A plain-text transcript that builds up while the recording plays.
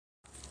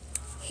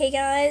Hey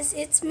guys,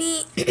 it's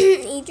me,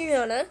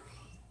 Adriana,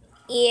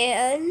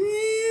 and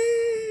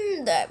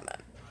I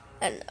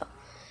don't know.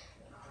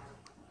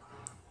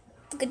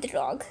 Look at the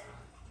dog.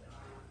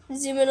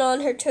 Zoom in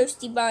on her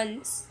toasty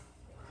buns.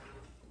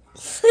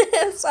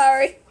 I'm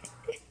sorry.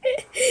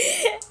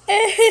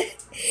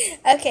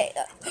 Okay.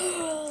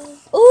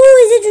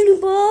 Oh, is it a new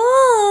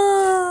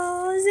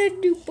ball? Is it a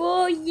new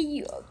ball?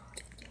 Yeah.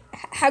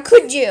 How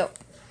could you?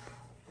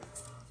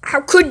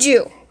 How could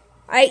you?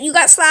 You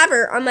got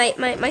slobber on my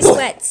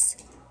sweats.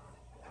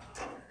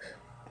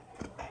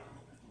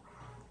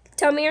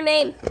 Tell me your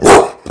name.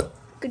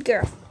 Good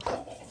girl.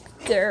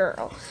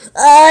 Girl.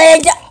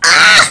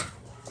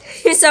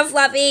 You're so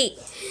fluffy.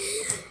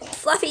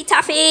 Fluffy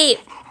toffee.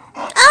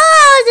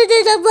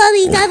 Oh,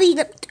 fluffy toffee.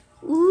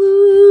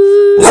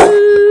 Ooh.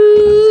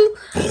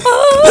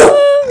 Oh,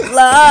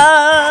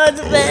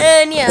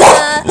 Lasagna.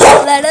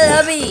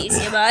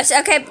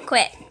 Okay,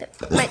 quit.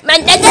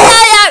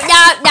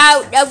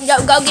 No,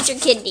 go get your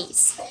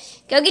kidneys.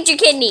 Go get your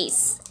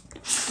kidneys.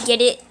 Get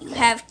it?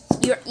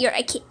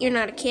 You're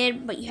not a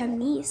kid, but you have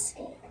knees.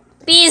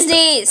 Bees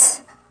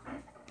knees.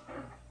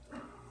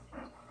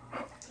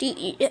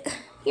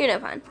 You're no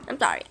fun. I'm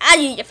sorry.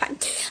 You're fun.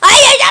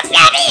 You're so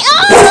fluffy.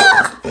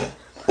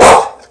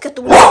 Oh! Look at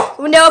the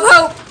window of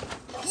hope.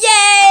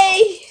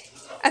 Yay!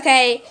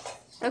 Okay.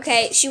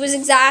 She was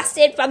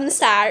exhausted from the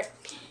start.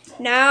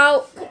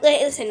 Now,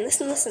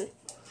 listen.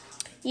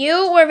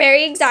 You were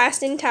very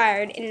exhausted and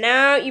tired, and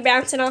now you're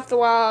bouncing off the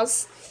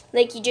walls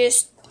like you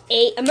just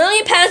ate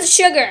 1,000,000 pounds of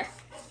sugar.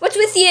 What's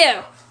with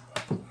you?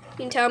 You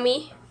can tell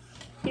me.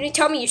 You need to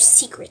tell me your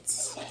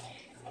secrets.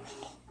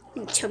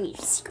 You need to tell me your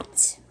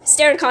secrets.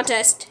 Staring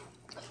contest.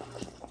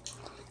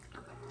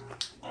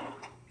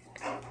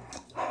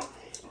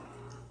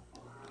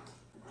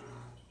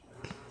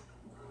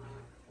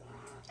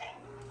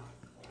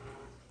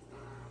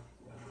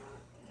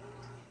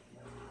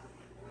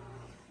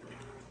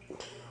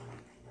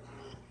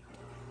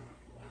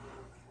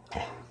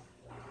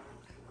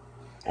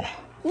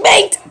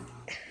 Mate!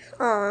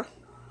 Aw.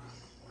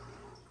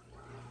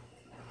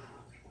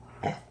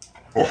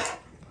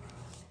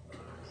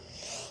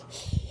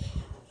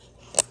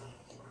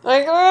 I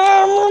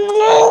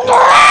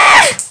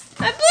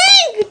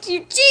blinked,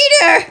 you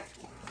cheater!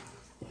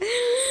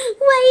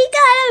 Why you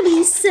gotta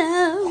be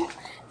so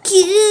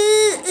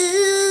cute?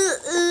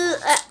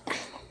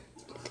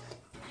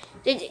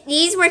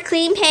 These were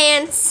clean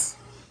pants.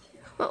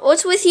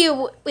 What's with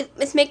you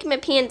with making my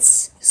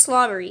pants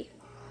slobbery?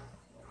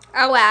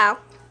 Oh well.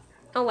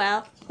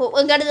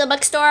 We'll go to the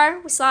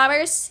bookstore with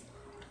slobbers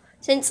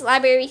since the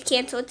library's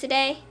canceled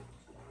today.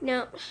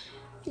 No.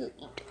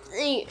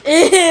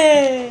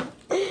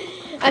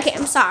 Okay,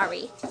 I'm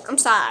sorry.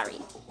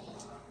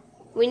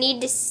 We need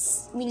to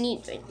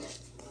say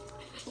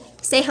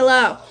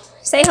hello.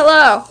 Say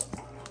hello.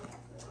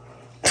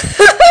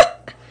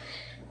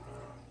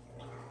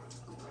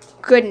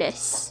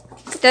 Goodness.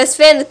 Those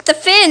fins. Look at the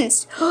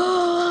fins.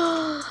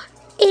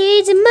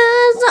 It's a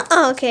muzzle.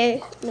 Oh,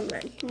 okay.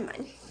 Never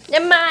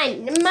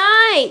mind.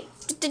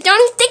 Don't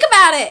even think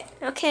about it.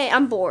 Okay,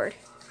 I'm bored.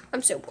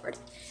 I'm so bored.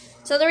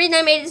 So the reason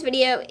I made this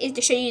video is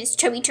to show you this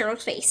Chubby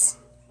Turtle's face.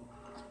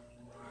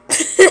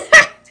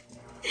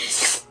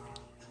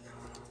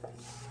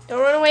 Don't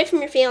run away from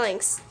your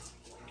feelings.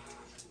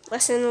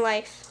 Lesson in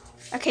life.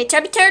 Okay,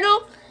 Chubby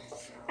Turtle,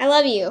 I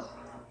love you.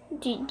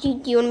 Do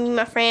you want to be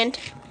my friend?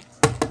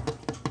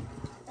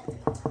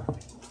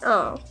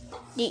 Oh.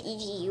 Do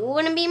you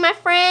want to be my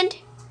friend?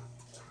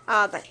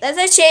 Oh, that's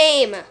a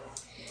shame.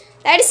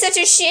 That is such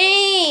a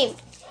shame.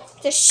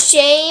 It's a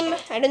shame.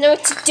 I don't know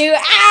what to do.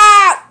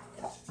 Ow!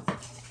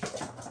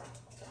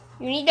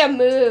 You need to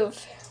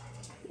move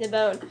the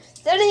bone.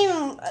 It doesn't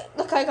even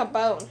look like a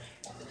bone.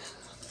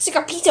 It's like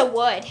a piece of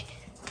wood.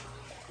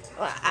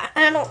 Well,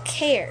 I don't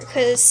care,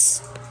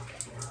 cause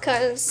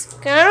I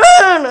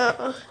don't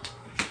know.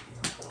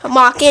 I'm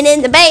walking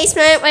in the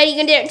basement. What are you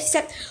gonna do?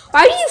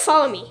 Why do you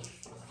follow me?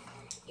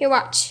 Here,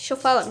 watch. She'll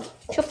follow me.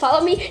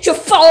 She'll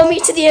follow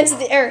me to the ends of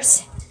the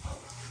earth.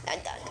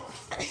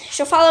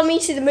 She'll follow me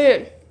to the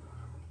moon.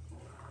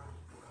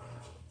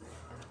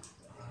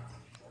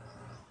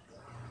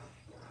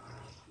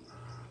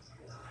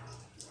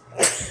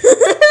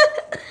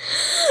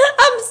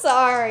 I'm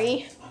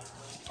sorry.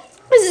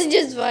 This is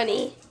just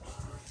funny.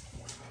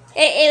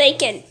 Hey,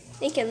 Lincoln.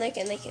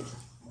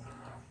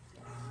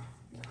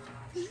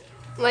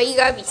 Why you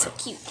gotta be so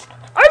cute?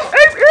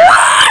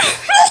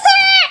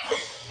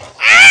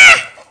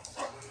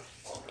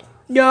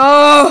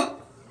 No!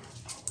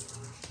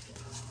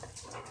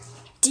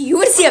 Do you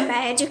want to see a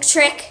magic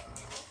trick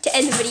to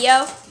end the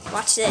video?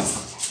 Watch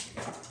this.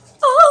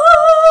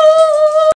 Oh!